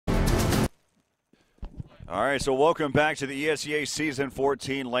All right, so welcome back to the ESEA Season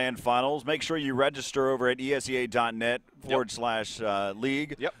 14 Land Finals. Make sure you register over at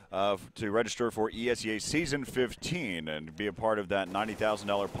esea.net/league to register for ESEA Season 15 and be a part of that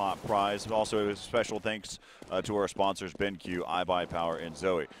 $90,000 pop prize. Also, a special thanks to our sponsors, BenQ, iBuyPower, and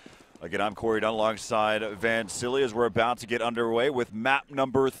Zoe. Again, I'm Corey Dunn alongside Van Silly as we're about to get underway with map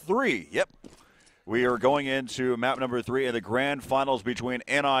number 3. Yep. We are going into map number 3 in the grand finals between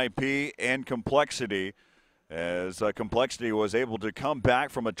NiP and compLexity, as compLexity was able to come back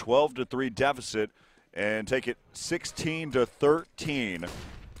from a 12-3 deficit and take it 16-13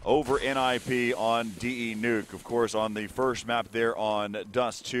 over NiP on DE Nuke. Of course, on the first map there on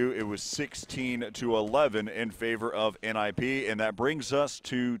Dust 2, it was 16-11 in favor of NiP, and that brings us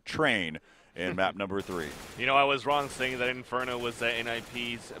to Train in map number 3. You know, I was wrong saying that Inferno was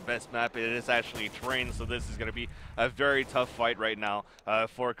NiP's best map. It is actually Train, so this is going to be a very tough fight right now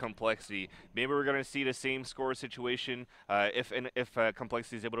for compLexity. Maybe we're going to see the same score situation if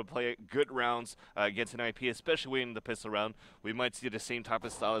compLexity is able to play good rounds against NiP, especially in the pistol round. We might see the same type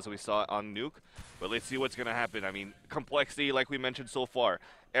of style as we saw on Nuke, but let's see what's going to happen. I mean, compLexity, like we mentioned so far,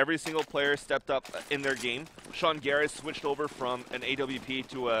 every single player stepped up in their game. Sean Garrett switched over from an AWP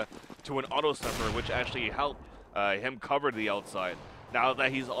to an auto sniper, which actually helped him cover the outside. Now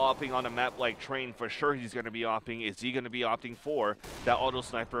that he's opting on a map like Train, for sure he's going to be opting. Is he going to be opting for that auto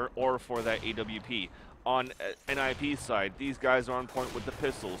sniper or for that AWP? On NiP's side, these guys are on point with the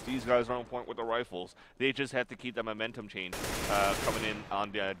pistols. These guys are on point with the rifles. They just have to keep the momentum change coming in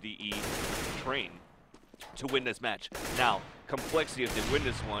on the DE Train to win this match. Now, compLexity, if they win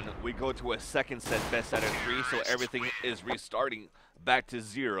this one, we go to a second set best out of 3, so everything is restarting back to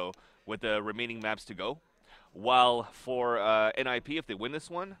 0 with the remaining maps to go. While for NiP, if they win this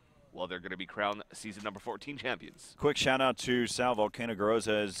one, well, they're going to be crowned season number 14 champions. Quick shout out to Sal Volcano Grows,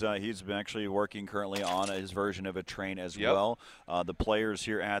 as he's been actually working currently on his version of a Train as well. The players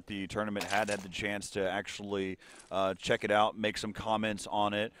here at the tournament had the chance to actually check it out, make some comments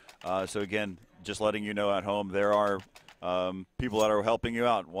on it. So again, just letting you know at home, there are people that are helping you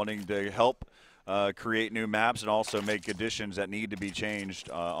out, wanting to help create new maps and also make additions that need to be changed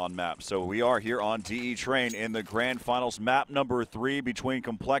on maps. So we are here on DE Train in the grand finals, map number 3 between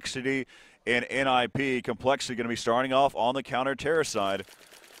compLexity and NiP. compLexity going to be starting off on the counter-terror side.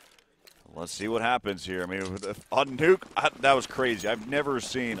 Let's see what happens here. I mean, on Nuke, that was crazy. I've never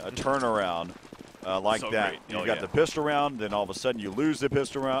seen a turnaround like so that. You got the pistol round, then all of a sudden you lose the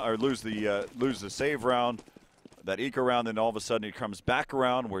pistol round, or lose the save round, that eco round, then all of a sudden it comes back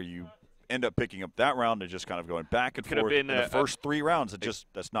around where you end up picking up that round and just kind of going back and forth in the first 3 rounds.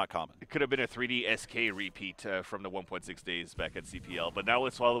 That's not common. It could have been a 3D SK repeat from the 1.6 days back at CPL, but now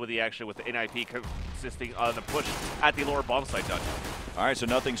let's follow with the action with the NiP consisting on the push at the lower bomb site dungeon. All right, so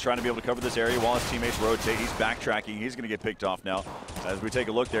Nothing's trying to be able to cover this area while his teammates rotate. He's backtracking. He's going to get picked off now. As we take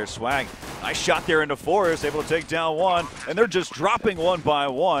a look there, Swag, nice shot there into Forest, able to take down one, and they're just dropping one by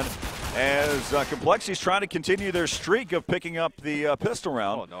one. As compLexity's trying to continue their streak of picking up the pistol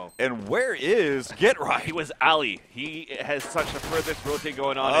round. Oh, no. And where is Get Right? He was Ali. He has such a furthest rotate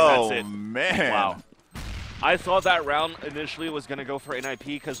going on, and that's it. Oh, man. Wow. I thought that round initially was going to go for NiP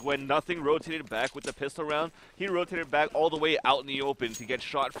because when Nothing rotated back with the pistol round, he rotated back all the way out in the open to get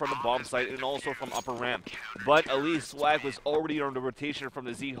shot from the bomb site and also from upper ramp. But at least Swag was already on the rotation from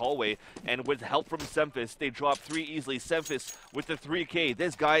the Z hallway, and with help from Semphis, they dropped 3 easily. Semphis with the 3K.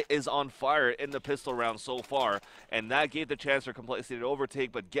 This guy is on fire in the pistol round so far, and that gave the chance for compLexity to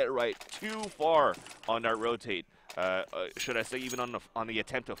overtake, but Get Right too far on that rotate. Should I say even on the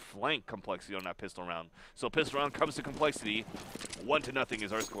attempt to flank compLexity on that pistol round. So pistol round comes to compLexity. 1-0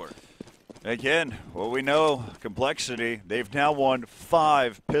 is our score. Again, what we know, compLexity, they've now won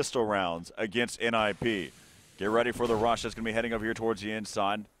 5 pistol rounds against NiP. Get ready for the rush that's going to be heading over here towards the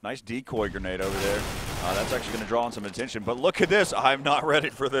inside. Nice decoy grenade over there. That's actually going to draw on some attention. But look at this. I'm not ready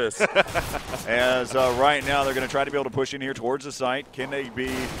for this. As right now they're going to try to be able to push in here towards the site. Can they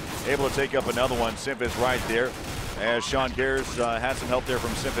be able to take up another one? Semphis right there. As Sean Garris had some help there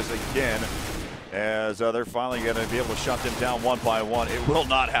from Semphis again. As they're finally going to be able to shut them down one by one. It will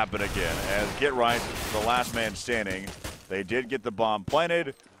not happen again. As Get Right, the last man standing. They did get the bomb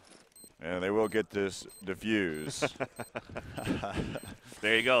planted. And they will get this defused.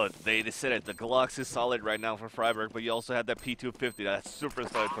 There you go. They said it. The Glocks is solid right now for Freiburg, but you also had that P250. That's super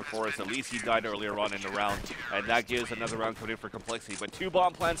solid for Forrest. At least he died earlier on in the round, and that gives another round coming in for compLexity. But 2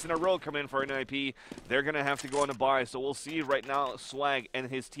 bomb plants in a row come in for NiP. They're going to have to go on a buy, so we'll see right now Swag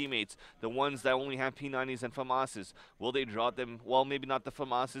and his teammates, the ones that only have P90s and FAMASs. Will they drop them? Well, maybe not the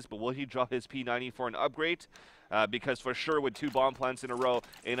FAMASs, but will he drop his P90 for an upgrade? because for sure with 2 bomb plants in a row,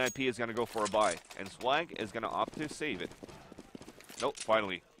 NiP is going to go for a buy. And Swag is going to opt to save it. Nope,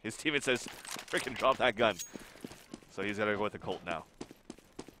 finally. His teammate says, freaking drop that gun. So he's going to go with the Colt now.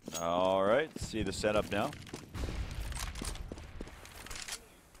 All right, see the setup now.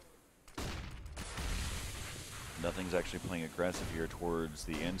 Nothing's actually playing aggressive here towards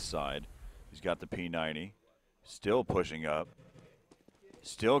the inside. He's got the P90, still pushing up.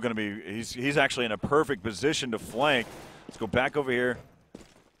 Still going to be, he's actually in a perfect position to flank. Let's go back over here.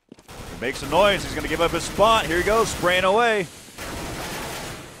 He makes a noise. He's going to give up his spot. Here he goes, spraying away.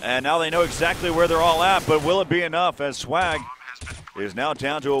 And now they know exactly where they're all at, but will it be enough as Swag is now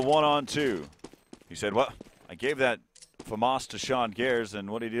down to a 1-on-2. He said, well, I gave that FAMAS to Sean Gares, and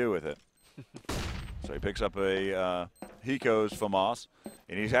what did he do with it? So he picks up a Hiko's FAMAS,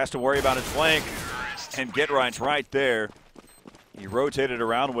 and he has to worry about his flank, and GetRight's right there. He rotated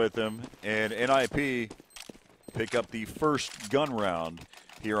around with him, and NiP pick up the first gun round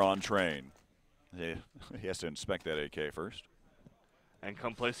here on Train. He has to inspect that AK first. And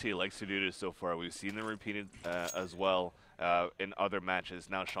compLexity likes to do this so far. We've seen them repeated as well in other matches.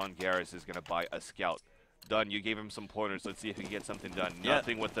 Now Sean Gares is going to buy a scout. Done. You gave him some pointers. Let's see if he can get something done. Yeah.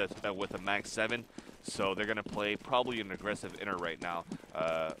 Nothing with a Max 7, so they're going to play probably an aggressive inner right now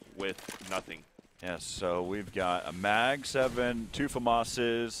with nothing. Yes, so we've got a Mag 7, 2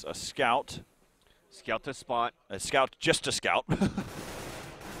 FAMASes, a scout. Scout to spot. A scout, just a scout. And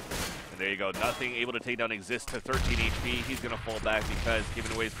there you go. Nothing able to take down Exist to 13 HP. He's going to fall back because,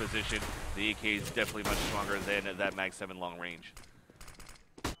 given away his position, the AK is definitely much stronger than that Mag 7 long range.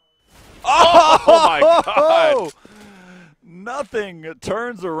 Oh my God! Nothing. It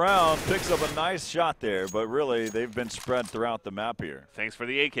turns around, picks up a nice shot there, but really they've been spread throughout the map here. Thanks for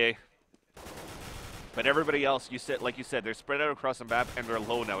the AK. But everybody else, like you said, they're spread out across the map and they're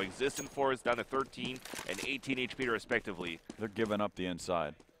low now. Exist and 4 is down to 13 and 18 HP respectively. They're giving up the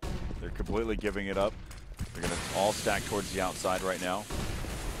inside. They're completely giving it up. They're going to all stack towards the outside right now.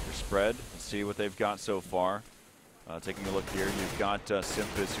 They're spread. Let's see what they've got so far. Taking a look here, you've got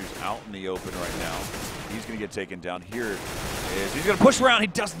Sympus, who's out in the open right now. He's going to get taken down. Here is, he's going to push around. He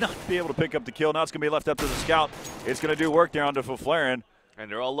does not be able to pick up the kill. Now it's going to be left up to the scout. It's going to do work there onto Faflaren. And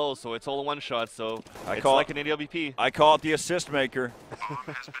they're all low, so it's all a one-shot, so it's like an AWP. I call it the assist maker.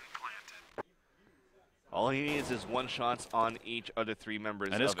 All he needs is one-shots on each of the 3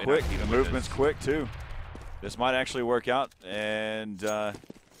 members. And it's quick. The movement's quick, too. This might actually work out. And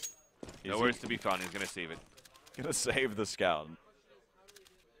nowhere's to be found. He's going to save it. Going to save the scout.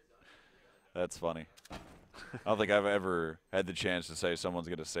 That's funny. I don't think I've ever had the chance to say someone's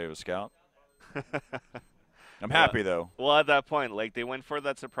going to save a scout. I'm happy, though. Well, at that point, like, they went for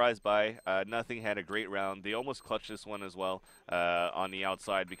that surprise buy. Nothing had a great round. They almost clutched this one as well on the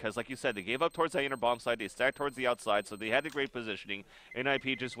outside because, like you said, they gave up towards that inner bomb side. They stacked towards the outside, so they had the great positioning.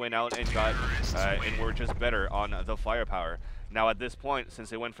 NiP just went out and got and were just better on the firepower. Now, at this point, since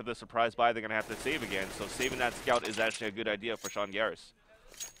they went for the surprise buy, they're going to have to save again. So saving that scout is actually a good idea for Sean Gares.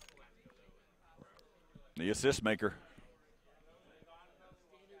 The assist maker.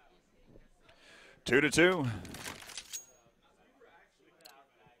 2-2.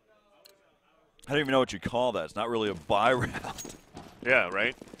 I don't even know what you call that. It's not really a buy round. Yeah,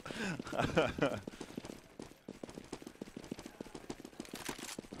 right?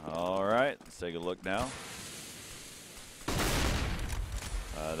 All right, let's take a look now.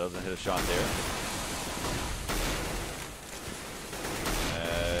 Doesn't hit a shot there.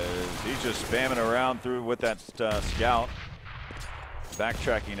 He's just spamming around through with that scout.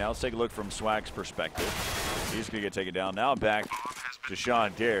 Backtracking now. Let's take a look from Swag's perspective. He's going to get taken down. Now back to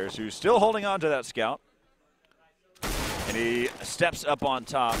Sean Gares, who's still holding on to that scout. And he steps up on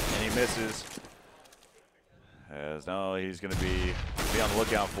top, and he misses. As now he's going to be on the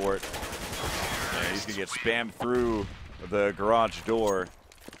lookout for it. And he's going to get spammed through the garage door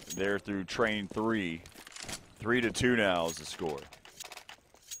there through Train 3. 3-2 now is the score.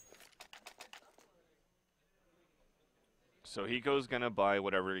 So Hiko's going to buy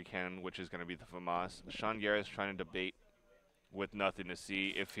whatever he can, which is going to be the FAMAS. Sean Gares trying to debate with nothing to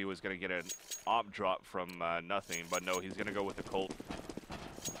see if he was going to get an op drop from nothing. But no, he's going to go with the Colt.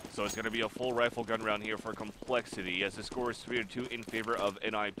 So it's going to be a full rifle gun round here for compLexity as the score is 3-2 in favor of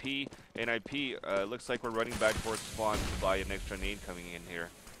NiP. NiP looks like we're running back towards spawn to buy an extra nade coming in here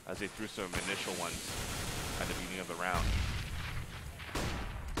as they threw some initial ones at the beginning of the round.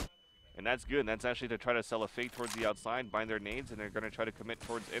 And that's good. And that's actually to try to sell a fake towards the outside, bind their nades, and they're going to try to commit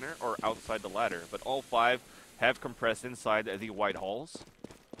towards inner or outside the ladder. But all 5 have compressed inside the white halls.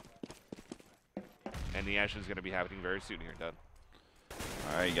 And the action is going to be happening very soon here, Dud.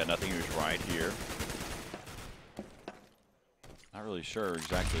 All right, you got nothing. Who's right here. Not really sure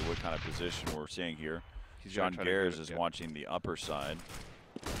exactly what kind of position we're seeing here. Sean Gares is watching the upper side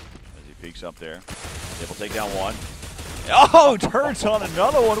as he peeks up there. Able to take down one. Oh, turns on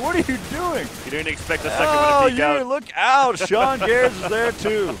another one. What are you doing? You didn't expect the second one to peek out. Look out. Sean Gares is there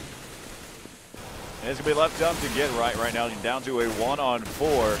too. And it's going to be left up to get right now. He's down to a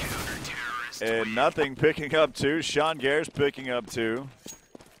 1-on-4. And nothing picking up 2. Sean Gares picking up 2.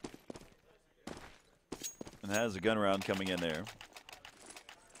 And has a gun round coming in there.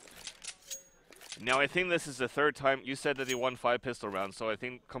 Now, I think this is the third time. You said that he won 5 pistol rounds, so I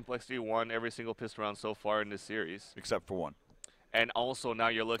think compLexity won every single pistol round so far in this series. Except for 1. And also now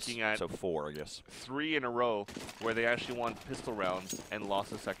you're looking at... So 4, I guess. 3 in a row where they actually won pistol rounds and lost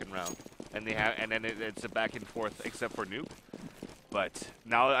the second round. And they have, and then it's a back and forth except for NiP. But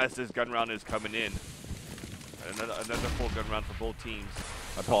now as this gun round is coming in, another full gun round for both teams.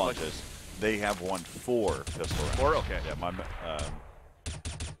 I apologize. They have won 4 pistol rounds. 4? Okay. Yeah,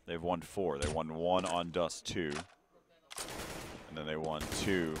 they've won 4. They won 1 on Dust 2. And then they won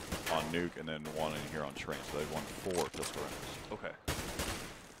 2 on Nuke, and then 1 in here on Train. So they've won 4 pistol rounds. Okay.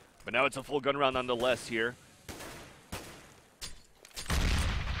 But now it's a full gun round nonetheless here.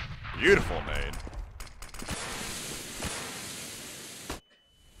 Beautiful nade.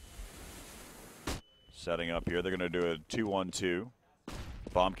 Setting up here. They're going to do a 2-1-2.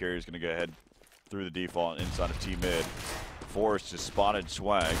 Bomb carrier is going to go ahead through the default inside of T-mid. Forrest has spotted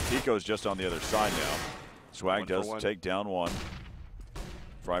Swag. Pico's just on the other side now. Swag does take down 1.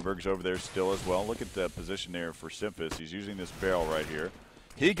 Freiberg's over there still as well. Look at the position there for Simphis. He's using this barrel right here.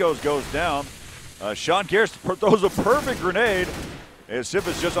 Hikos goes down. Sean Gares throws a perfect grenade. And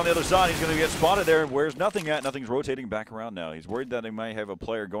Simphis just on the other side. He's going to get spotted there. Where's nothing at? Nothing's rotating back around now. He's worried that he might have a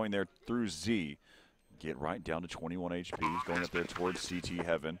player going there through Z. Get right down to 21 HP. He's going up there towards CT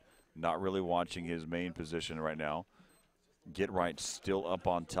Heaven. Not really watching his main position right now. Get right still up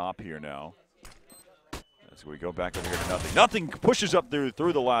on top here now. As we go back over here to nothing. Nothing pushes up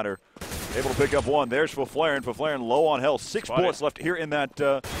through the ladder. Able to pick up 1. There's Faflaren. Faflaren low on health. 6 bullets left here in that.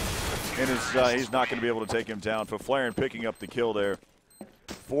 He's not going to be able to take him down. Faflaren picking up the kill there.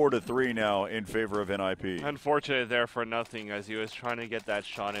 4-3 now in favor of NiP. Unfortunate there for nothing as he was trying to get that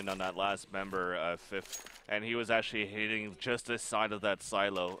shot in on that last member, 5th. And he was actually hitting just this side of that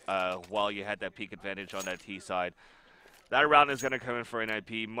silo while you had that peak advantage on that T side. That round is going to come in for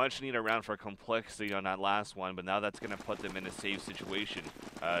NiP. Much needed round for compLexity on that last one, but now that's going to put them in a safe situation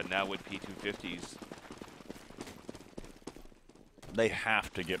now with P250s. They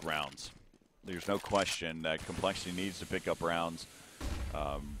have to get rounds. There's no question that compLexity needs to pick up rounds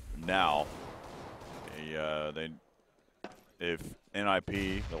now. If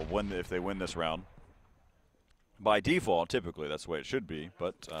NiP, they'll win if they win this round. By default, typically that's the way it should be,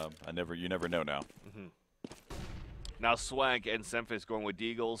 but you never know now. Mm-hmm. Now Swag and Simphis going with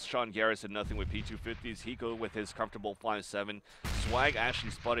Deagles. Sean Gares had nothing with P250s. Hiko with his comfortable 5-7. Swag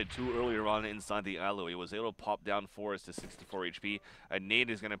actually spotted 2 earlier on inside the alloy. He was able to pop down Forrest to 64 HP. A nade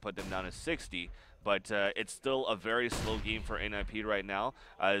is going to put them down to 60. But it's still a very slow game for NiP right now,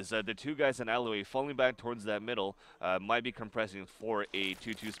 as the 2 guys in alloy falling back towards that middle might be compressing for a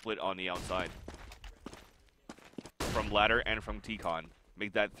 2-2 split on the outside. From ladder and from T-Con.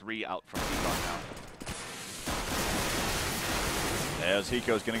 Make that 3 out from T-Con now. As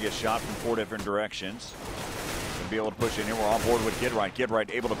Hiko's going to get shot from 4 different directions. Going to be able to push in here. We're on board with Get Right. Get Right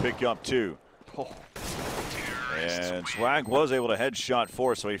able to pick up 2. Oh. And Swag was able to headshot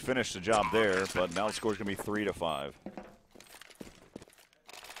 4, so he finished the job there. But now the score's going to be 3-5.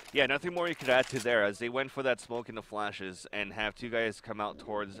 Yeah, nothing more you could add to there as they went for that smoke in the flashes and have 2 guys come out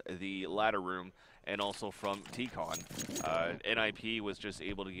towards the ladder room and also from T-Con. NiP was just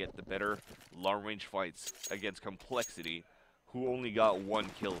able to get the better long-range fights against compLexity, who only got 1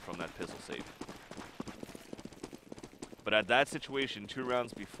 kill from that pistol save. But at that situation, 2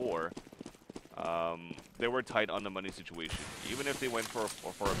 rounds before, they were tight on the money situation. Even if they went for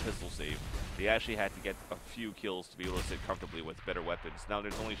a pistol save, they actually had to get a few kills to be able to sit comfortably with better weapons. Now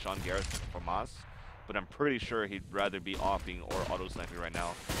there's only Sean Gares from Haas, but I'm pretty sure he'd rather be offing or auto-sniping right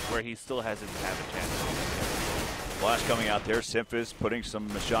now, where he still hasn't had a chance. Flash coming out there. Simphis putting some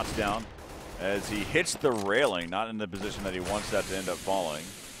shots down as he hits the railing, not in the position that he wants that to end up falling.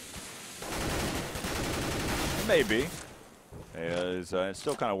 Maybe. It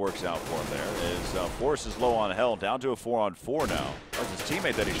still kind of works out for him there. As Forrest is low on health, down to a 4-on-4 now. That was his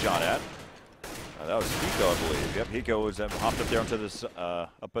teammate that he shot at. That was Hiko, I believe. Yep, Hiko was hopped up there into this,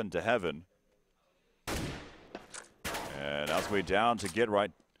 up into heaven. And now it's way down to Get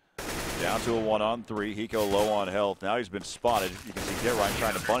Right. Down to a 1-on-3. Hiko low on health. Now he's been spotted. You can see Get Right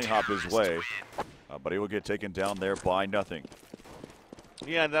trying to bunny hop his way. But he will get taken down there by nothing.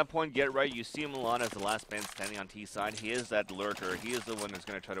 Yeah, at that point, get right. You see him a lot as the last man standing on T side. He is that lurker. He is the one that's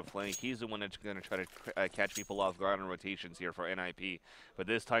going to try to flank. He's the one that's going to try to catch people off guard on rotations here for NiP. But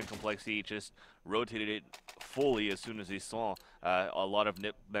this time, compLexity just rotated it fully as soon as he saw a lot of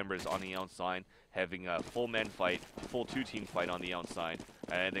NiP members on the outside having a full man fight, full two-team fight on the outside.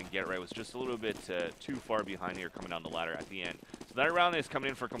 And then Get Right was just a little bit too far behind here coming down the ladder at the end. So that round is coming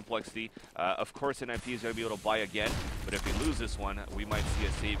in for compLexity. Of course, NiP is going to be able to buy again, but if we lose this one, we might see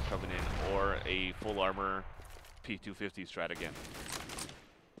a save coming in or a full armor P250 strat again.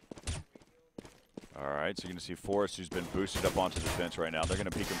 All right, so you're going to see Forrest, who's been boosted up onto the fence right now. They're going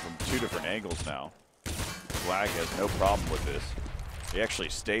to peek him from 2 different angles now. Swag has no problem with this. He actually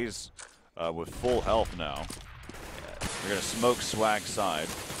stays with full health now. They're going to smoke Swag's side.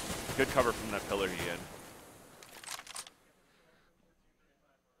 Good cover from that pillar he had.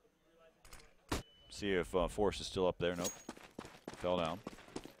 See if Forrest is still up there. Nope. Fell down.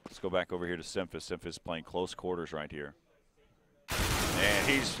 Let's go back over here to Simphis. Simphis playing close quarters right here. And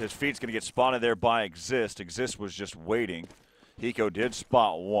his feet's going to get spotted there by Exist. Exist was just waiting. Hiko did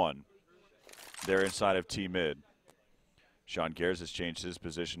spot one there inside of T-mid. Sean Garrett has changed his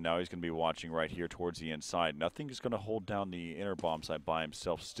position. Now he's going to be watching right here towards the inside. Nothing is going to hold down the inner bomb site by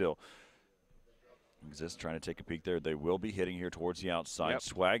himself still. Exist trying to take a peek there. They will be hitting here towards the outside. Yep.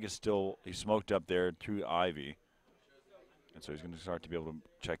 Swag is still, he's smoked up there to Ivy. And so he's going to start to be able to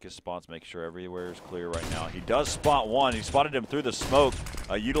check his spots, make sure everywhere is clear right now. He does spot one. He spotted him through the smoke,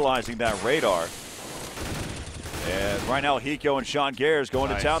 utilizing that radar. And right now, Hiko and Sean Garrett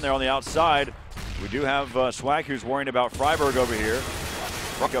going to town there on the outside. We do have Swag who's worrying about Freiberg over here.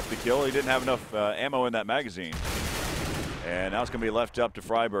 Broke up the kill. He didn't have enough ammo in that magazine. And now it's going to be left up to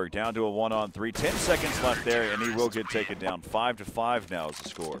Freiberg, down to a 1-on-3. 10 seconds left there, and he will get taken down. 5-5 now is the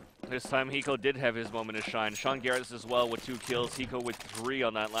score. This time, Hiko did have his moment to shine. Sean Garrett as well with 2 kills. Hiko with 3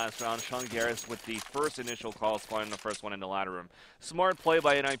 on that last round. Sean Garrett with the first initial call, spawning the first one in the ladder room. Smart play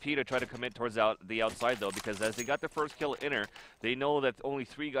by NiP to try to commit towards the outside, though, because as they got the first kill inner, they know that only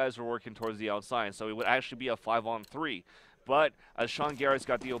 3 guys were working towards the outside, so it would actually be a 5-on-3. But as Sean Garrett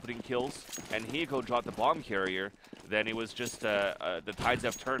got the opening kills and Hiko dropped the bomb carrier, then it was just the tides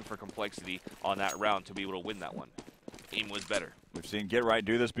have turned for compLexity on that round to be able to win that one. Aim was better. We've seen Get Right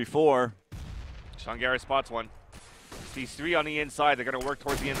do this before. Sean Garrett spots one. Sees 3 on the inside. They're going to work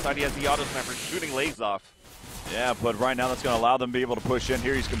towards the inside. He has the auto sniper shooting legs off. Yeah, but right now that's going to allow them to be able to push in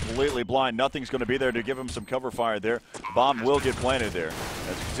here. He's completely blind. Nothing's going to be there to give him some cover fire there. Bomb will get planted there.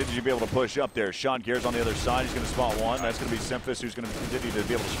 As he continues to be able to push up there. Sean Garrett's on the other side. He's going to spot one. That's going to be Simphis, who's going to continue to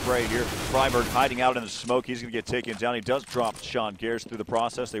be able to spray here. Freiberg hiding out in the smoke. He's going to get taken down. He does drop Sean Garrett through the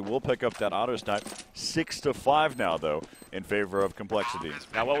process. They will pick up that auto snipe. 6-5 now, though, in favor of compLexity.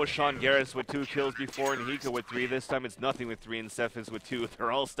 Now, what was Sean Garrett with 2 kills before and Hiko with 3? This time it's nothing with 3 and Simphis with 2.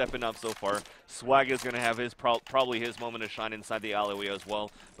 They're all stepping up so far. Swag is going to have his probably his moment to shine inside the alleyway as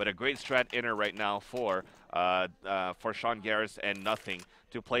well. But a great strat inner right now for Sean Garrett and Nothing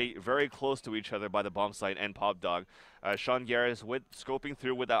to play very close to each other by the bomb site and Pop Dog. Sean Garrett with scoping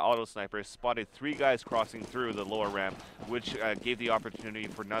through with that auto sniper spotted 3 guys crossing through the lower ramp, which gave the opportunity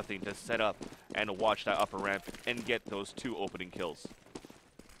for Nothing to set up and watch that upper ramp and get those 2 opening kills.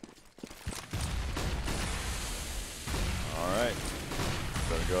 All right.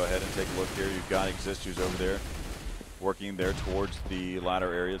 So go ahead and take a look here. You've got Exist who's over there, working there towards the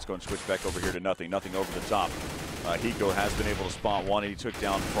ladder area. Let's go and switch back over here to Nothing. Nothing over the top. Hiko has been able to spot one. He took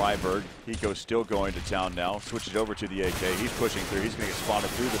down Freiberg. Hiko's still going to town now. Switches over to the AK. He's pushing through. He's going to get spotted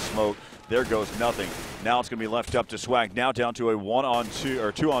through the smoke. There goes Nothing. Now it's going to be left up to Swag. Now down to a 1-on-2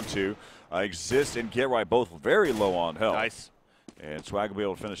 or 2-on-2. Exist and Get Right both very low on health. Nice. And Swag will be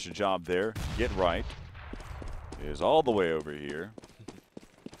able to finish the job there. Get Right is all the way over here.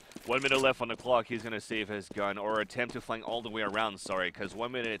 1 minute left on the clock. He's going to save his gun or attempt to flank all the way around, sorry, because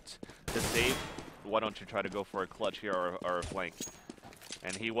 1 minute to save. Why don't you try to go for a clutch here or a flank?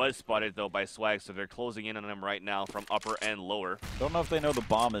 And he was spotted, though, by Swag, so they're closing in on him right now from upper and lower. Don't know if they know the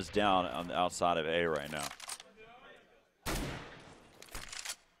bomb is down on the outside of A right now.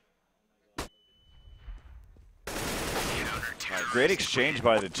 Great exchange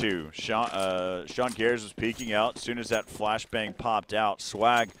by the 2. Sean Garrett was peeking out. As soon as that flashbang popped out,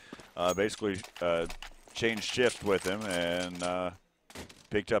 Swag basically changed shift with him and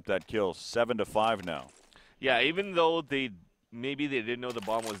picked up that kill. 7-5 now. Yeah, even though maybe they didn't know the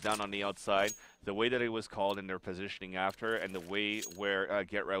bomb was down on the outside, the way that it was called in their positioning after, and the way where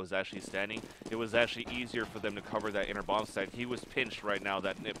GetRight was actually standing, it was actually easier for them to cover that inner bomb site. He was pinched right now,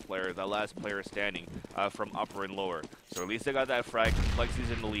 that NiP player, the last player standing from upper and lower. So at least they got that frag.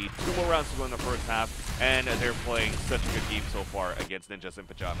 compLexity's in the lead. 2 more rounds to go in the first half, and they're playing such a good game so far against Ninjas in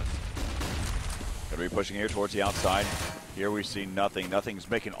Pajamas. Going to be pushing here towards the outside. Here we see nothing. Nothing's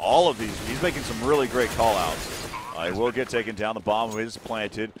making all of these. He's making some really great call-outs. He will get taken down. The bomb is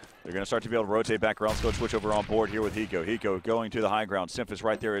planted. They're going to start to be able to rotate back around. Let's go switch over on board here with Hiko. Hiko going to the high ground. Simphis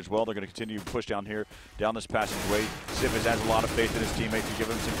right there as well. They're going to continue to push down here, down this passageway. Simphis has a lot of faith in his teammates to give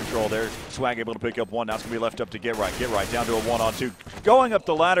him some control there. Swag able to pick up one. Now it's going to be left up to GetRight. GetRight down to a 1-on-2. Going up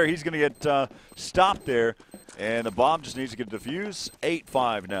the ladder, he's going to get stopped there. And the bomb just needs to get defused.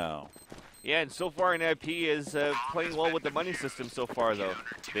 8-5 now. Yeah, and so far NiP is playing well with the money system so far, though.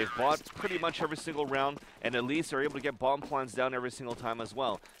 They've bought pretty much every single round, and at least are able to get bomb plans down every single time as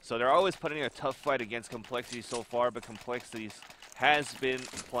well. So they're always putting in a tough fight against compLexity so far, but compLexity has been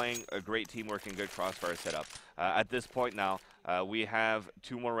playing a great teamwork and good crossfire setup. At this point now, we have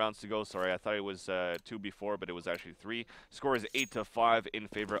 2 more rounds to go. Sorry, I thought it was 2 before, but it was actually 3. Score is 8-5 in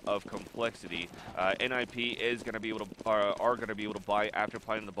favor of compLexity. NiP is going to be able to are going to be able to buy after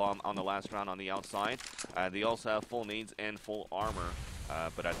planting the bomb on the last round on the outside. They also have full nades and full armor,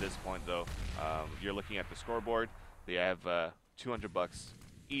 but at this point though, you're looking at the scoreboard. They have $200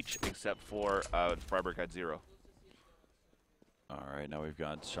 each, except for Freiburg at 0. All right, now we've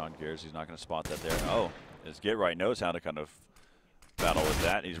got Sean Gears. He's not going to spot that there. Oh, as GetRight knows how to kind of battle with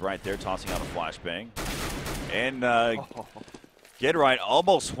that. He's right there tossing out a flashbang. And GetRight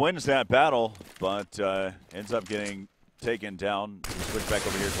almost wins that battle, but ends up getting taken down. We switch back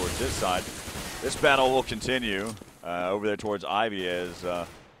over here towards this side. This battle will continue over there towards Ivy as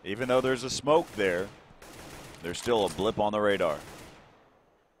even though there's a smoke there, there's still a blip on the radar.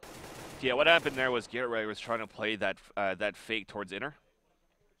 Yeah, what happened there was GetRight was trying to play that that fake towards inner,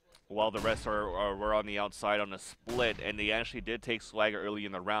 while the rest were on the outside on a split, and they actually did take Swagger early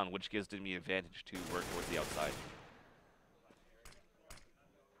in the round, which gives them the advantage to work towards the outside.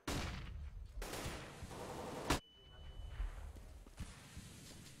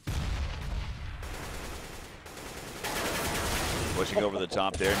 Pushing over the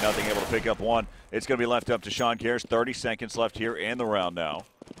top there, nothing able to pick up one. It's going to be left up to Sean Gears. 30 seconds left here in the round now.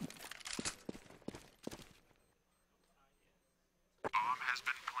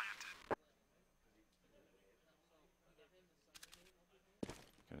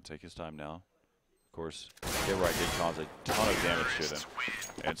 Take his time now. Of course, GetRight did cause a ton of damage to them.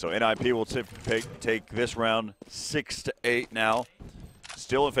 And so NiP will take this round 6-8 now.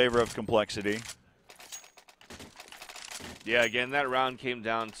 Still in favor of compLexity. Yeah, again, that round came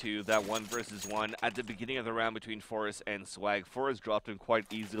down to that 1 versus 1 at the beginning of the round between Forrest and Swag. Forrest dropped him quite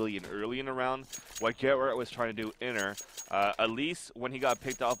easily and early in the round. What GetRight was trying to do inner, at least when he got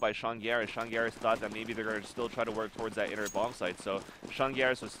picked off by Sean Garris thought that maybe they're going to still try to work towards that inner bomb site. So Sean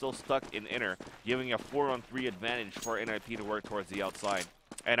Garris was still stuck in inner, giving a 4-on-3 advantage for NiP to work towards the outside.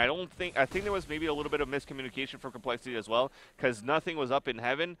 And I think there was maybe a little bit of miscommunication from compLexity as well, because nothing was up in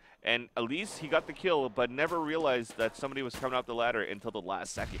heaven, and at least he got the kill, but never realized that somebody was coming up the ladder until the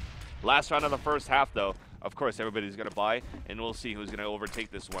last second. Last round of the first half, though, of course, everybody's going to buy, and we'll see who's going to overtake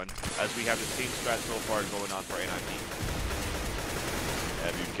this one, as we have the same strat so far going on for NiP.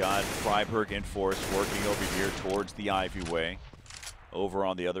 And you've got Freiburg and Forrest working over here towards the Ivy Way. Over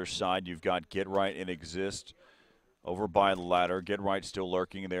on the other side, you've got GetRight and Exist over by the ladder. GetRight still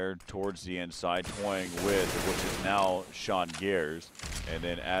lurking there towards the inside, toying with, which is now Sean Gears. And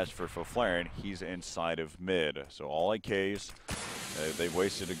then as for Faflaren, he's inside of mid. So all AKs, they've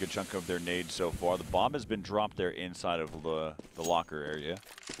wasted a good chunk of their nades so far. The bomb has been dropped there inside of the locker area,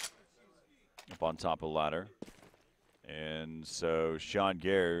 up on top of the ladder. And so Sean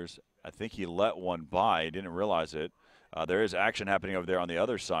Gears, I think he let one by, didn't realize it. There is action happening over there on the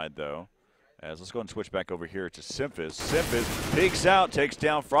other side, though. As let's go and switch back over here to Simphis. Simphis peeks out, takes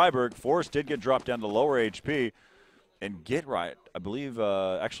down Freiburg. Forrest did get dropped down to lower HP. And GetRight, I believe,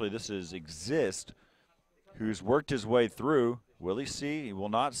 actually this is Exist, who's worked his way through. Will he see? He will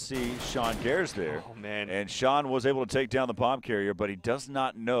not see Sean Gears there. Oh, man. And Sean was able to take down the bomb carrier, but he does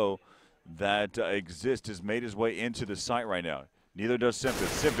not know that Exist has made his way into the site right now. Neither does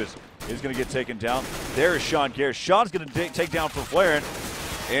Simphis. Simphis is going to get taken down. There is Sean Gears. Sean's going to take down Faflaren.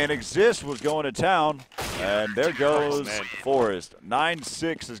 And Exist was going to town, and there goes Forrest.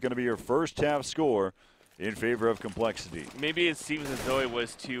 9-6 is going to be your first half score in favor of compLexity. Maybe it seems as though it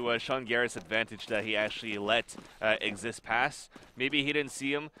was to Sean Garrett's advantage that he actually let Exist pass. Maybe he didn't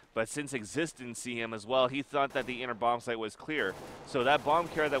see him, but since Exist didn't see him as well, he thought that the inner bomb site was clear. So that bomb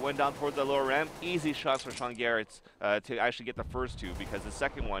carrier that went down toward the lower ramp, easy shots for Sean Garrett to actually get the first two, because the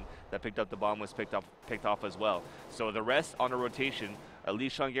second one that picked up the bomb was picked off as well. So the rest on a rotation, at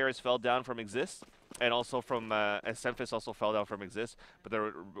least Sean Garrett fell down from Exist, and also from Semphis also fell down from Exist, but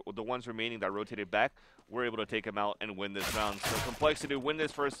the ones remaining that rotated back were able to take him out and win this round. So compLexity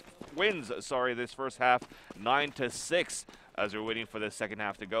wins this first half 9-6 as we're waiting for the second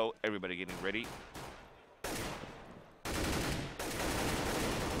half to go. Everybody getting ready.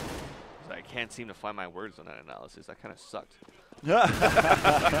 I can't seem to find my words on that analysis. That kind of sucked.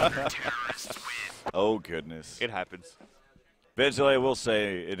 Oh, goodness. It happens. Bensley, I will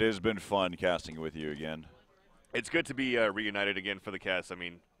say it has been fun casting with you again. It's good to be reunited again for the cast. I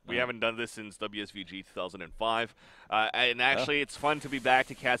mean, we haven't done this since WSVG 2005. And actually, it's fun to be back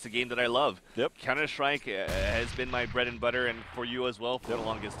to cast a game that I love. Yep. Counter-Strike has been my bread and butter, and for you as well for the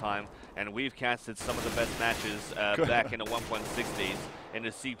longest time. And we've casted some of the best matches back in the 1.6 days, in the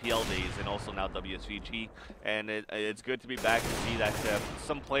CPL days, and also now WSVG. And it's good to be back and see that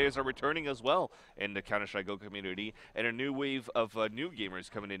some players are returning as well in the Counter-Strike Go community, and a new wave of new gamers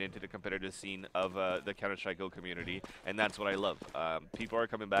coming into the competitive scene of the Counter-Strike Go community, and that's what I love. People are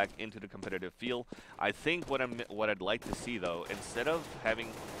coming back into the competitive field. I think what I'd like to see, though, instead of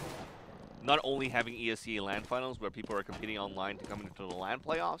not only having ESEA LAN finals where people are competing online to come into the LAN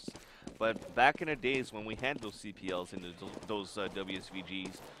playoffs, but back in the days when we had those CPLs and those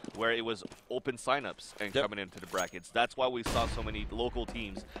WSVGs where it was open signups and coming into the brackets. That's why we saw so many local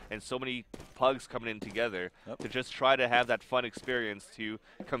teams and so many pugs coming in together to just try to have that fun experience to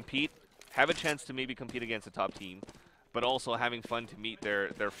compete, have a chance to maybe compete against a top team, but also having fun to meet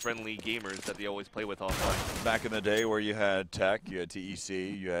their friendly gamers that they always play with online. Back in the day where you had Tech, you had TEC,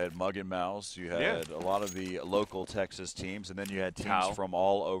 you had Mug and Mouse, you had a lot of the local Texas teams, and then you had teams from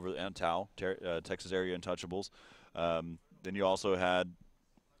all over, and Tau, Texas Area Untouchables. Then you also had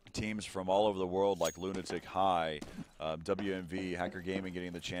teams from all over the world like Lunatic High, WMV, Hacker Gaming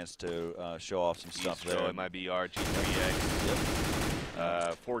getting the chance to show off some stuff there. MIBR,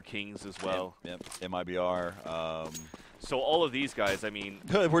 G3X, Four Kings as well. Yep, MIBR. So all of these guys, I mean,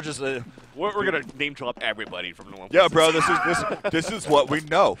 we're just we're gonna name drop everybody from the one. Yeah, bro, this is what we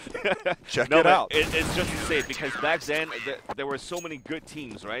know. Check it out. It's just to say, because back then there were so many good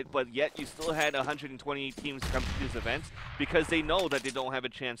teams, right? But yet you still had 120 teams come to these events because they know that they don't have a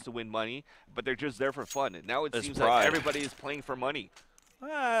chance to win money, but they're just there for fun. And now it seems like everybody is playing for money.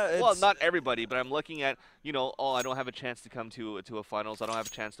 Well, not everybody, but I'm looking at, you know, oh, I don't have a chance to come to a finals. I don't have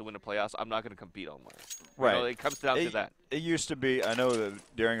a chance to win a playoffs. I'm not going to compete online. Right. You know, it comes down to that. It used to be, I know that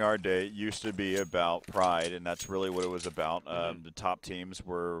during our day, it used to be about pride, and that's really what it was about. The top teams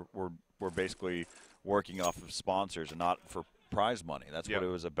were basically working off of sponsors and not for prize money. That's what it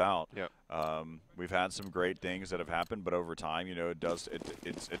was about. We've had some great things that have happened, but over time, you know,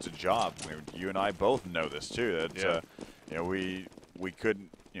 it's a job. I mean, you and I both know this too. That you know, we couldn't,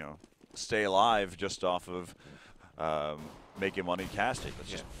 you know, stay alive just off of making money casting.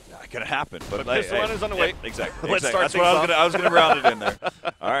 That's just not going to happen. But this one is on the way. Exactly. Let's start That's what I was going to round it in there.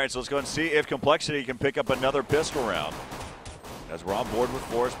 All right, so let's go and see if compLexity can pick up another pistol round. As we're on board with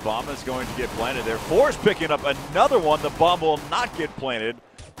Force, bomb is going to get planted there. Force picking up another one. The bomb will not get planted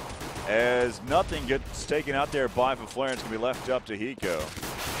as nothing gets taken out there by Flare. It's going to be left up to Hiko.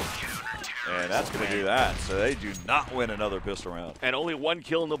 And that's going to do that. So they do not win another pistol round. And only one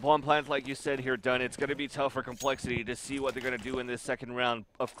kill in the bomb plant, like you said here, Dunn. It's going to be tough for compLexity to see what they're going to do in this second round.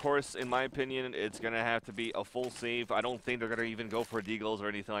 Of course, in my opinion, it's going to have to be a full save. I don't think they're going to even go for deagles or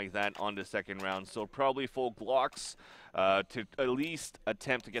anything like that on the second round. So probably full Glocks to at least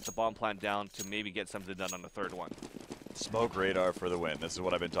attempt to get the bomb plant down to maybe get something done on the third one. Smoke radar for the win. This is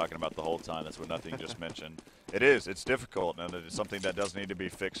what I've been talking about the whole time. That's what Nothing just mentioned. It is. It's difficult, and it's something that does need to be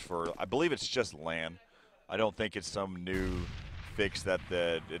fixed for, I believe it's just LAN. I don't think it's some new fix that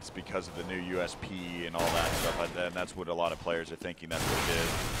it's because of the new USP and all that stuff. And that's what a lot of players are thinking that's what it is.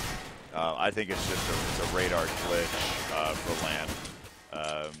 I think it's just a radar glitch for LAN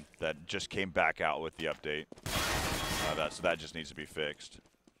that just came back out with the update. So that just needs to be fixed.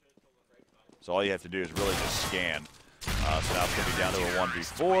 So all you have to do is really just scan. So now it's going to be down to a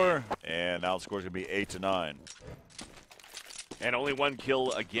 1v4, and now the score's going to be 8-9. And only one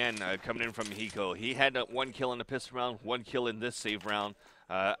kill again coming in from Hiko. He had one kill in the pistol round, one kill in this save round.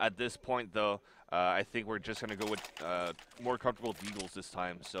 At this point, though, I think we're just going to go with more comfortable deagles this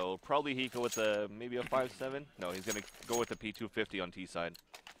time. So probably Hiko with maybe a 5-7. No, he's going to go with the P250 on T side.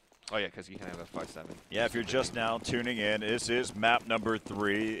 Oh, yeah, because you can have a 5-7. Yeah, if you're just now tuning in, this is map number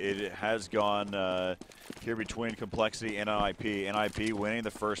 3. It has gone here between compLexity and NiP. NiP winning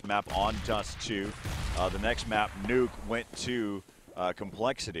the first map on Dust 2. The next map, Nuke, went to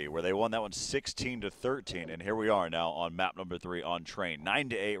compLexity, where they won that one 16-13. And here we are now on map number 3 on Train.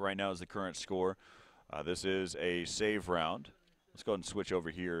 9-8 right now is the current score. This is a save round. Let's go ahead and switch over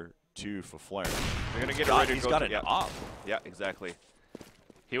here to Faflaren. They're going to get ready to He's go got to, it off. Yeah, exactly.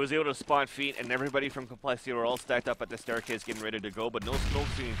 He was able to spot feet, and everybody from compLexity were all stacked up at the staircase getting ready to go, but no smokes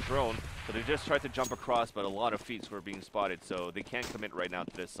being thrown, so they just tried to jump across, but a lot of feet were being spotted, so they can't commit right now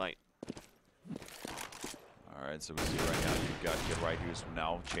to this site. All right, so we see right now you've got GetRight, who's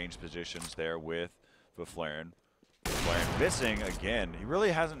now changed positions there with Faflaren. Faflaren missing again. He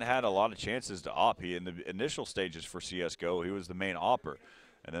really hasn't had a lot of chances to op. In the initial stages for CSGO, he was the main opper,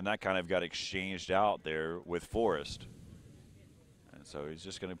 and then that kind of got exchanged out there with Forrest. So he's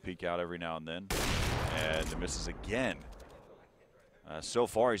just going to peek out every now and then. And it misses again. So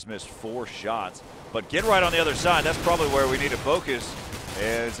far, he's missed 4 shots. But GetRight on the other side, that's probably where we need to focus.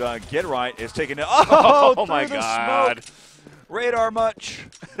 As GetRight is taking it. Oh, my God. Smoke. Radar much.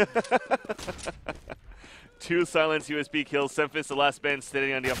 2 silence USB kills. Semphis, the last man,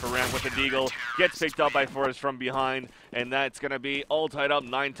 sitting on the upper ramp with a deagle. Gets picked up by Forrest from behind. And that's going to be all tied up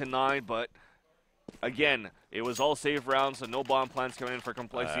 9-9. But again, it was all save rounds, so no bomb plans coming in for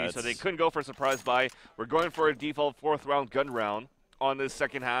compLexity, so they couldn't go for a surprise buy. We're going for a default 4th round gun round on this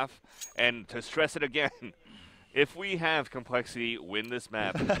second half. And to stress it again, if we have compLexity win this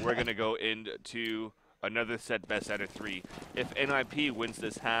map, we're going to go into another set best out of 3. If NiP wins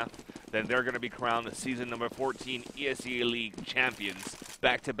this half, then they're going to be crowned the season number 14 ESEA League champions,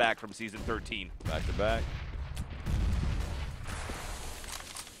 back-to-back from season 13. Back-to-back.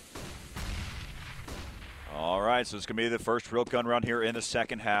 All right, so it's going to be the first real gun round here in the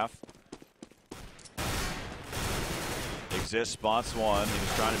second half. Exist spots one. He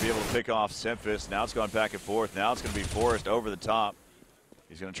was trying to be able to pick off Semphis. Now it's gone back and forth. Now it's going to be Forrest over the top.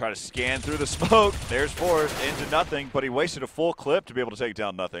 He's going to try to scan through the smoke. There's Forrest into nothing, but he wasted a full clip to be able to take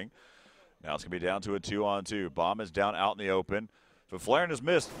down nothing. Now it's going to be down to a 2-on-2. Bomb is down out in the open. Faflaren has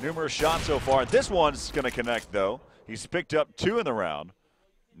missed numerous shots so far. This one's going to connect, though. He's picked up 2 in the round.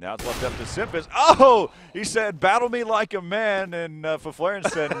 Now it's left up to Semphis. Oh, he said, battle me like a man, and Faflaren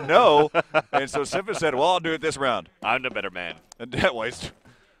said no. And so Semphis said, well, I'll do it this round. I'm the better man. And that waste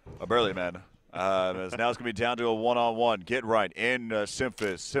a burly man. Now it's going to be down to a 1-on-1. GetRight in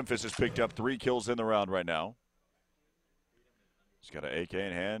Semphis. Semphis has picked up 3 kills in the round right now. He's got an AK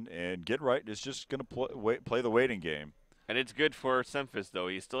in hand, and GetRight is just going to play the waiting game. And it's good for Semphis, though.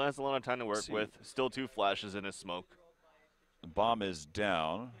 He still has a lot of time to work with. Still 2 flashes in his smoke. The bomb is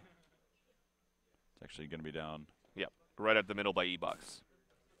down. It's actually going to be down. Yep, right at the middle by E-Box.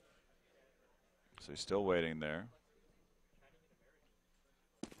 So he's still waiting there.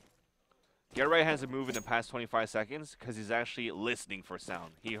 GetRight has a move in the past 25 seconds because he's actually listening for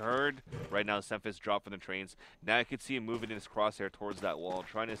sound. He heard right now Semphis drop from the trains. Now you can see him moving in his crosshair towards that wall,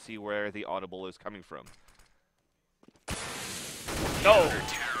 trying to see where the audible is coming from. No!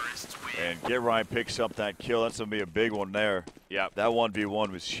 And GetRight picks up that kill. That's going to be a big one there. Yeah. That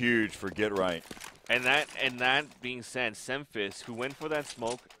 1v1 was huge for GetRight. And that being said, Semphis, who went for that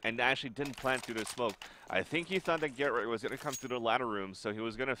smoke and actually didn't plant through the smoke, I think he thought that GetRight was going to come through the ladder room, so he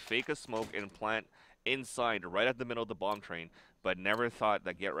was going to fake a smoke and plant inside, right at the middle of the bomb train, but never thought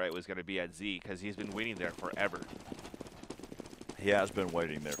that GetRight was going to be at Z because he's been waiting there forever. He has been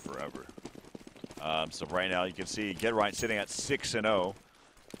waiting there forever. So right now you can see GetRight sitting at 6-0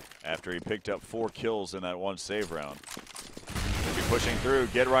 after he picked up 4 kills in that 1 save round. He'll be pushing through.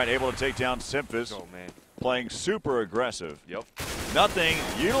 GetRight able to take down Semphis. Oh, man. Playing super aggressive. Yep. Nothing.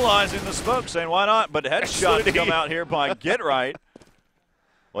 Utilizing the smoke, saying why not? But headshot come out here by GetRight.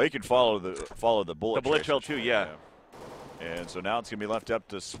 Well, he can follow the bullet. The bullet trail too, yeah. And so now it's gonna be left up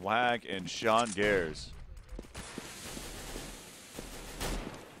to Swag and Sean Gares.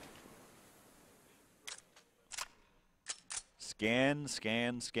 Scan,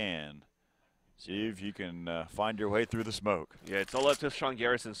 scan, scan. See if you can find your way through the smoke. Yeah, it's all up to Sean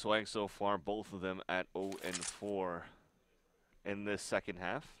Garrison and Swag so far, both of them at 0-4 in this second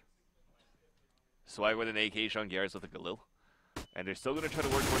half. Swag with an AK, Sean Garrison with a Galil. And they're still going to try to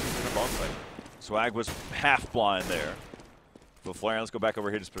work towards the bomb site. Swag was half blind there. Faflaren, let's go back over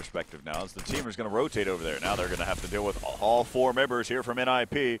here to his perspective now. As the team is going to rotate over there. Now they're going to have to deal with all 4 members here from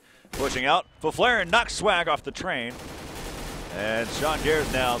NiP. Pushing out. Faflaren knocks Swag off the train. And Sean Garrett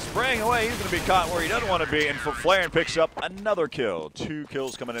now spraying away. He's going to be caught where he doesn't want to be. And Faflaren picks up another kill. 2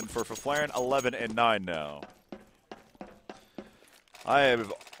 kills coming in for Faflaren. 11-9 now. I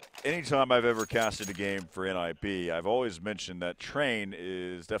have anytime I've ever casted a game for NiP, I've always mentioned that Train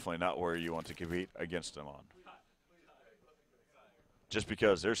is definitely not where you want to compete against them on. Just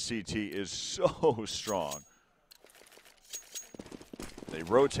because their CT is so strong. They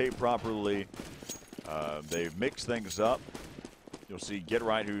rotate properly. They mix things up. You'll see Get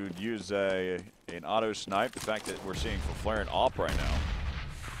Right who use an auto snipe. The fact that we're seeing Flaren op right now.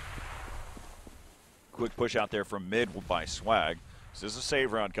 Quick push out there from mid by Swag. So this is a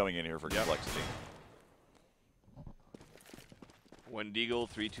save round coming in here for compLexity. One Deagle,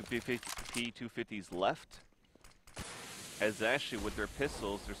 3 P250s left. As actually with their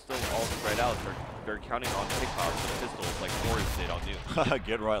pistols, they're still all spread out. They're counting on pickoffs with pistols like Forrest did on Nuke.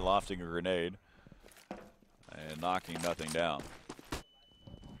 Get Right lofting a grenade and knocking nothing down.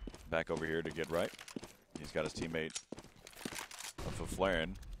 Back over here to Get Right. He's got his teammate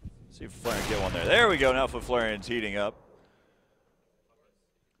Flaren. See if Flaren get one there. There we go. Now Flaren's heating up.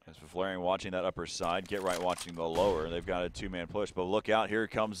 As Flaren watching that upper side, Get Right watching the lower. They've got a two-man push, but look out. Here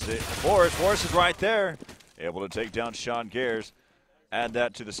comes it. Forrest. Forrest is right there. Able to take down Sean Gares. Add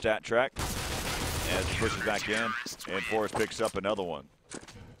that to the stat track. As he pushes back in, and Forrest picks up another one.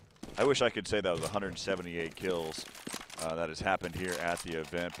 I wish I could say that was 178 kills that has happened here at the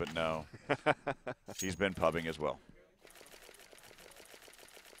event, but no. He's been pubbing as well.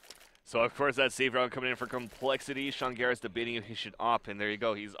 So, of course, that save round coming in for compLexity. Sean Gares debating if he should op, and there you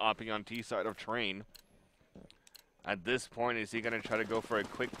go. He's opping on T side of Train. At this point, is he going to try to go for a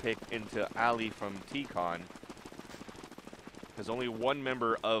quick pick into Ali from T-Con? Because only one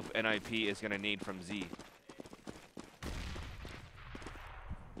member of NiP is going to nade from Z.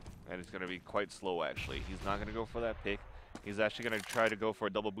 And it's going to be quite slow, actually. He's not going to go for that pick. He's actually going to try to go for a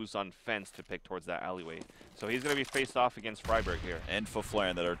double boost on Fence to pick towards that alleyway. So he's going to be faced off against Freiburg here. And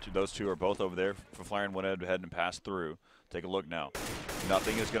Flaren, those two are both over there. Flaren went ahead and passed through. Take a look now.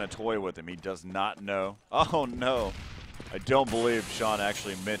 Nothing is going to toy with him. He does not know. Oh, no. I don't believe Sean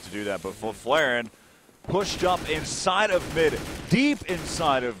actually meant to do that. But Flaren pushed up inside of mid, deep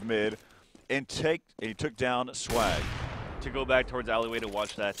inside of mid, and he took down Swag. To go back towards alleyway to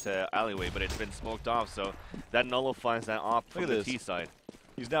watch that alleyway, but it's been smoked off, so that nullifies that op from the T side.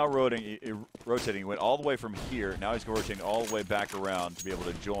 He's now rotating. He went all the way from here. Now he's rotating all the way back around to be able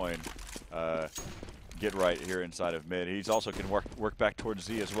to join Get Right here inside of mid. He's also can work back towards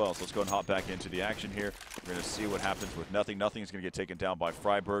Z as well. So let's go and hop back into the action here. We're going to see what happens with Nothing. Nothing is going to get taken down by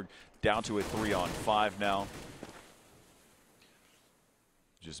Freiburg. Down to a 3-on-5 now.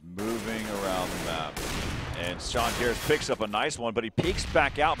 Just moving around the map. And Sean Gares picks up a nice one, but he peeks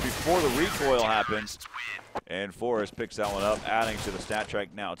back out before the recoil happens. And Forrest picks that one up, adding to the stat track,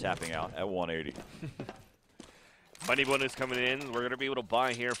 now tapping out at 180. Money bonus coming in. We're going to be able to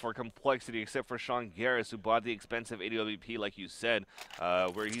buy here for compLexity, except for Sean Gares, who bought the expensive AWP, like you said,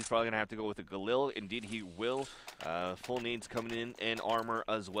 where he's probably going to have to go with a Galil. Indeed, he will. Full nades coming in and armor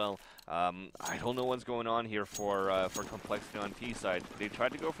as well. I don't know what's going on here for compLexity on T side. They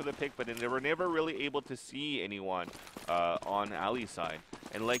tried to go for the pick, but they were never really able to see anyone on Ali side.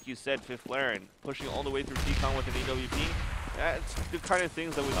 And like you said, Flaren pushing all the way through T-Con with an AWP. That's the kind of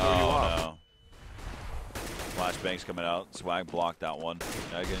things that would throw you off. No. Flashbangs coming out. Swag blocked that one.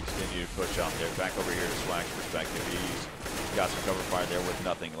 Now going to continue to push out there. Back over here to Swag's perspective. He's got some cover fire there with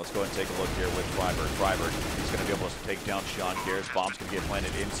Nothing. Let's go ahead and take a look here with Freiburg. Freiburg, he's going to be able to take down Sean Gares. Bomb's going to get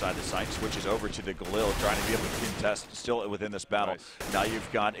planted inside the site. Switches over to the Galil, trying to be able to contest still within this battle. Nice. Now you've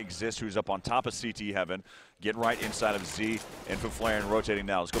got Exist, who's up on top of CT Heaven. Get Right inside of Z, and Flaren rotating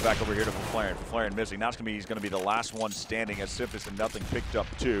now. Let's go back over here to Flaren. Flaren missing. Now he's going to be the last one standing as Sifis and Nothing picked up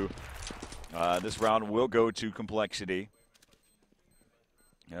two. This round will go to compLexity.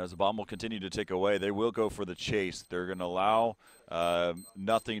 As the bomb will continue to tick away, they will go for the chase. They're going to allow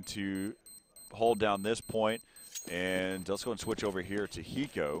Nothing to hold down this point. And let's go and switch over here to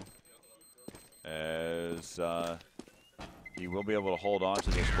Hiko, as he will be able to hold on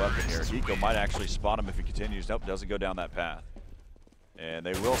to this weapon here. Hiko might actually spot him if he continues. Nope, doesn't go down that path. And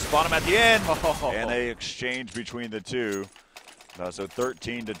they will spot him at the end. And they exchange between the two. So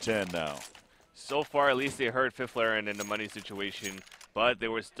 13-10 now. So far, at least they hurt Flaren in the money situation, but they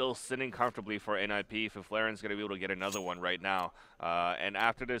were still sitting comfortably for NiP. Flaren's going to be able to get another one right now. And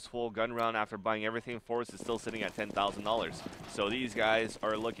after this full gun round, after buying everything, Forrest is still sitting at $10,000. So these guys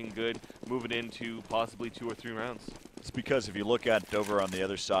are looking good, moving into possibly 2 or 3 rounds. It's because if you look at over on the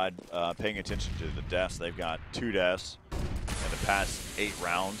other side, paying attention to the deaths, they've got 2 deaths in the past 8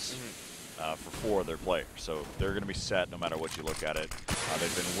 rounds. For 4 of their players. So they're going to be set no matter what you look at it.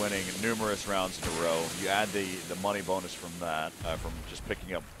 They've been winning numerous rounds in a row. You add the money bonus from that, from just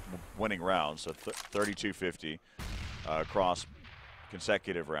picking up winning rounds, so 3250 across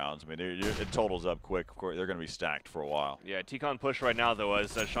consecutive rounds. I mean, it totals up quick. Of course, they're going to be stacked for a while. Yeah, T-Con push right now, though,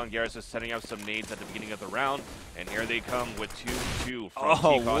 as Sean Garris is setting up some nades at the beginning of the round. And here they come with 2-2 from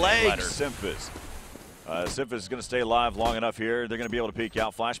T-Con and leg Ladder. Simphis. Simphis is going to stay alive long enough here. They're going to be able to peek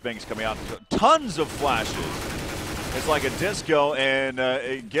out. Flashbang's coming out. Tons of flashes. It's like a disco,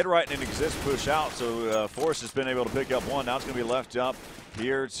 and get right and exist push out. So Forrest has been able to pick up one. Now it's going to be left up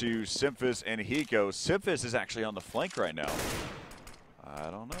here to Simphis and Hiko. Simphis is actually on the flank right now. I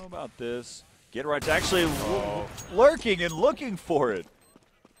don't know about this. Get right's actually lurking and looking for it.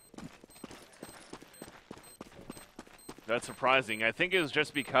 That's surprising. I think it was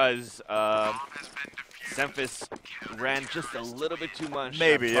just because Simphis ran just a little bit too much.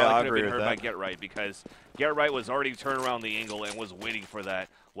 Maybe, yeah, I agree with that. Could have been hurt by that. Get Right, because Get Right was already turned around the angle and was waiting for that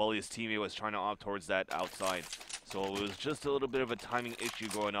while his teammate was trying to opt towards that outside. So it was just a little bit of a timing issue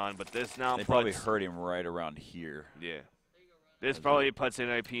going on, but this now They probably hurt him right around here. Yeah. This probably puts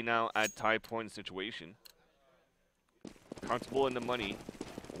NiP now at tie point situation. Comfortable in the money,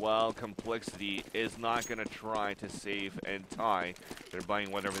 while compLexity is not going to try to save and tie. They're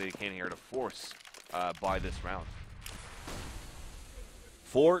buying whatever they can here to force by this round.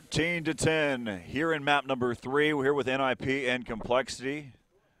 14-10 here in map number 3. We're here with NiP and compLexity.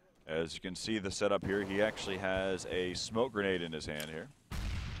 As you can see the setup here, he actually has a smoke grenade in his hand here.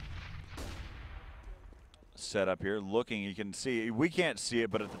 Set up here, looking, you can see, we can't see it,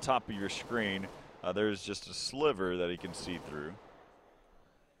 but at the top of your screen, there's just a sliver that he can see through.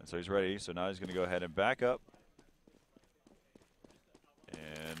 And so he's ready, so now he's going to go ahead and back up.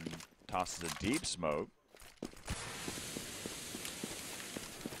 And tosses a deep smoke.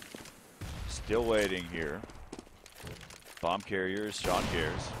 Still waiting here. Bomb carriers, Sean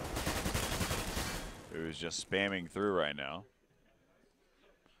Garris, who's just spamming through right now.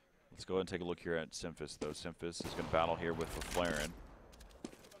 Let's go ahead and take a look here at Simphis, though. Simphis is going to battle here with Flaren.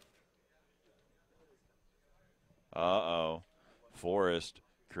 Uh-oh. Forrest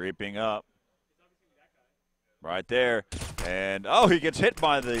creeping up. Right there. And, oh, he gets hit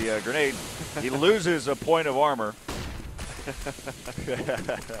by the grenade. He loses a point of armor.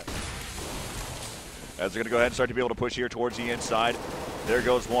 As they're going to go ahead and start to be able to push here towards the inside. There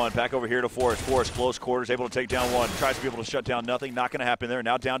goes one. Back over here to Forrest. Forrest, close quarters, able to take down one. Tries to be able to shut down nothing. Not going to happen there.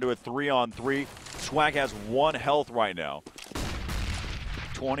 Now down to a 3-on-3. Swag has 1 health right now.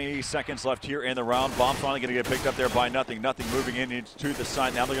 20 seconds left here in the round. Bomb finally going to get picked up there by nothing. Nothing moving in into the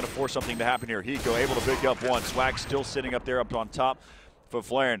side. Now they're going to force something to happen here. Hiko able to pick up one. Swag still sitting up there up on top for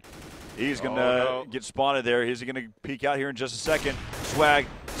Flaren. He's going to get spotted there. He's going to peek out here in just a second. Swag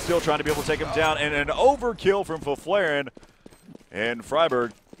still trying to be able to take him down. And an overkill from Flaren. And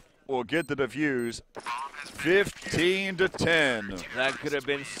Freiburg will get the defuse. 15-10. That could have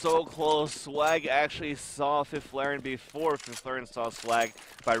been so close. Swag actually saw Flaren before Flaren saw Swag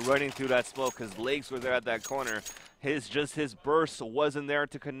by running through that smoke because legs were there at that corner. His burst wasn't there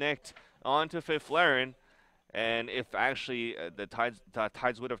to connect onto Flaren. And if actually the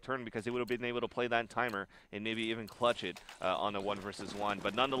tides would have turned because he would have been able to play that timer and maybe even clutch it on a 1-versus-1.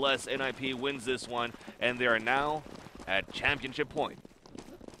 But nonetheless, NiP wins this one, and they are now at championship point.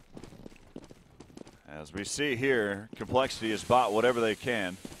 As we see here, compLexity has bought whatever they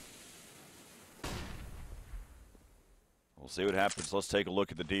can. We'll see what happens. Let's take a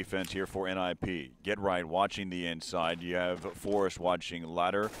look at the defense here for NiP. Get Right watching the inside. You have Forrest watching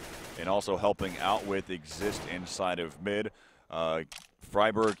ladder and also helping out with exist inside of mid.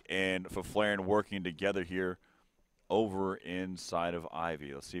 Freiburg and Flaren working together here over inside of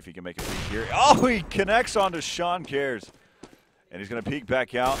Ivy. Let's see if he can make a peek here. Oh, he connects onto Sean Cares. And he's going to peek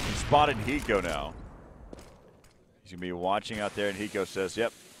back out. He spotted Hiko now. He's going to be watching out there, and Hiko says,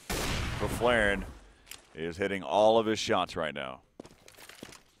 yep, Flaren is hitting all of his shots right now.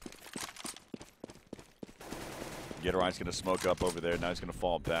 Getterite's going to smoke up over there. Now he's going to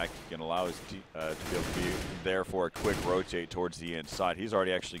fall back. He's going to allow his to be able to be there for a quick rotate towards the inside. He's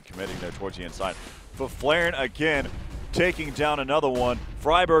already actually committing there towards the inside. Flaren again taking down another one.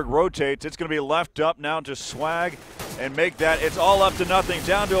 Freiburg rotates. It's going to be left up now to Swag and make that. It's all up to nothing.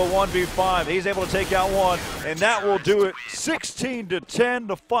 Down to a 1v5. He's able to take out one, and that will do it. 16-10,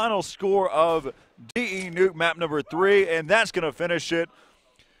 the final score of DE Nuke map number 3, and that's going to finish it.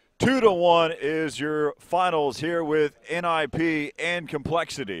 2-1 is your finals here with NiP and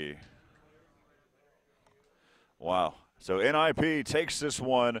compLexity. Wow. So NiP takes this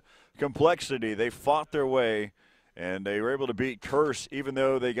one. compLexity, they fought their way, and they were able to beat Curse, even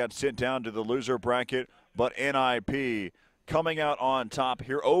though they got sent down to the loser bracket. But NiP coming out on top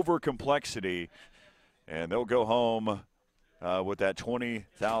here over compLexity, and they'll go home with that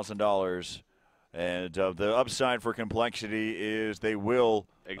 $20,000 And the upside for compLexity is they will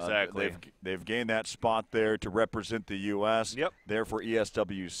exactly. They've gained that spot there to represent the U.S. Yep. There for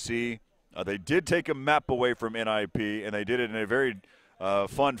ESWC. They did take a map away from NiP, and they did it in a very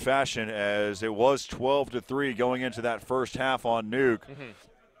fun fashion, as it was 12-3 going into that first half on Nuke.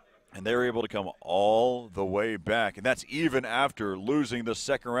 And they were able to come all the way back. And that's even after losing the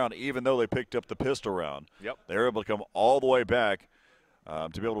second round, even though they picked up the pistol round. Yep. They were able to come all the way back to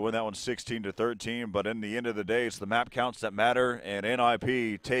be able to win that one 16-13. But in the end of the day, it's the map counts that matter. And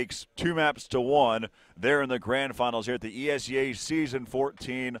NiP takes 2 maps to 1 there in the grand finals here at the ESEA Season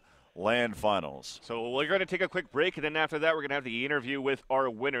 14 LAN Finals. So we're going to take a quick break, and then after that we're going to have the interview with our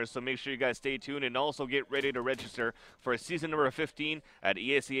winners. So make sure you guys stay tuned, and also get ready to register for season number 15 at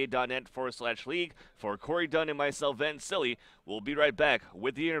esea.net/league. For Corey Dunn and myself, Van Silly, we'll be right back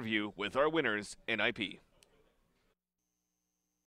with the interview with our winners, NiP.